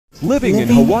Living in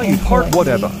Hawaii, part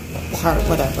whatever. Part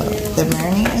whatever. The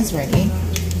marinade is ready.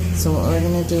 So what we're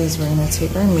going to do is we're going to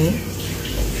take our meat.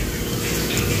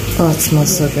 Oh, it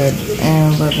smells so good.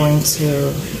 And we're going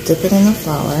to dip it in the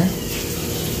flour.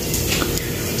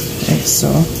 Like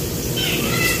so.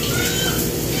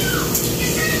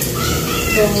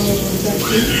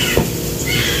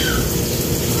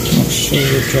 Make sure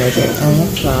you dredge it in the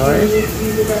flour.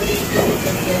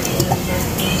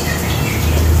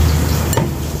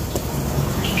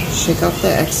 Shake off the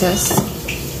excess,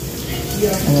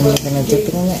 and then we're going to dip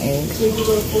it in the egg.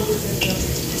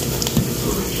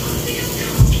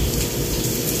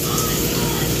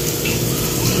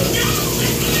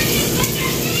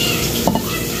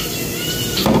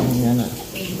 I'm going to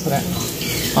put it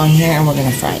on here and we're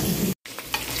going to fry it.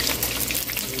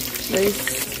 Place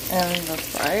in the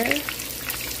fryer.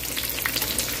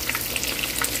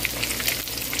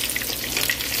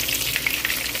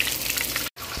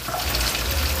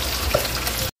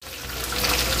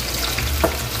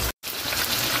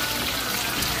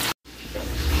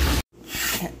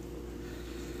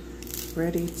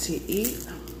 Ready to eat.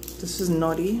 This is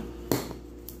nori.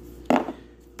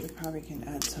 We probably can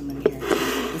add some in here.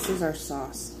 This is our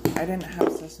sauce. I didn't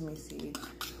have sesame seed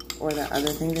or that other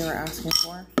thing they were asking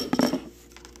for.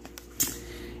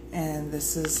 And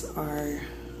this is our,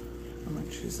 I'm gonna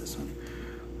choose this one,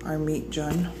 our meat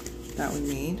jun that we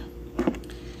made.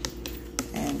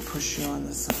 And pushu on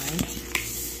the side.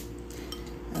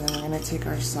 And then we're gonna take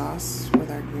our sauce with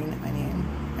our green onion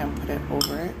and put it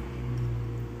over it.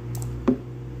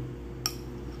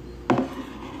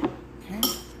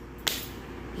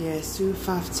 Yes, you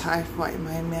have Thai white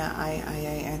my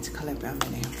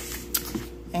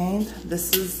and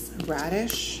this is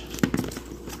radish.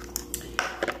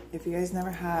 If you guys never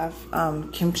have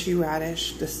kimchi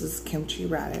radish, this is kimchi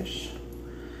radish.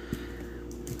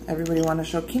 Everybody want to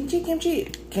show kimchi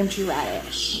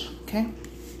radish. Okay,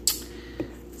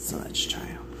 so let's try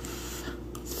it.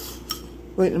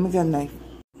 Wait, let me get a knife.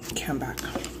 Okay, I'm back.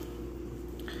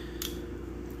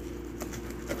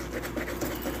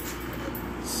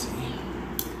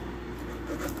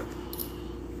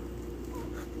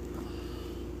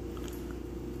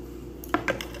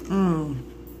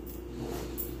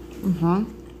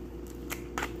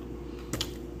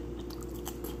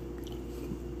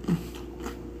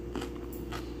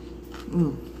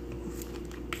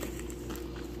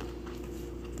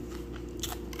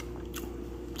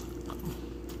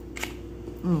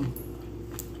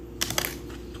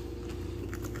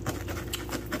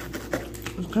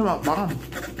 It came out bomb.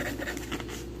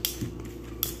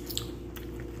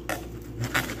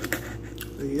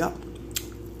 Yup.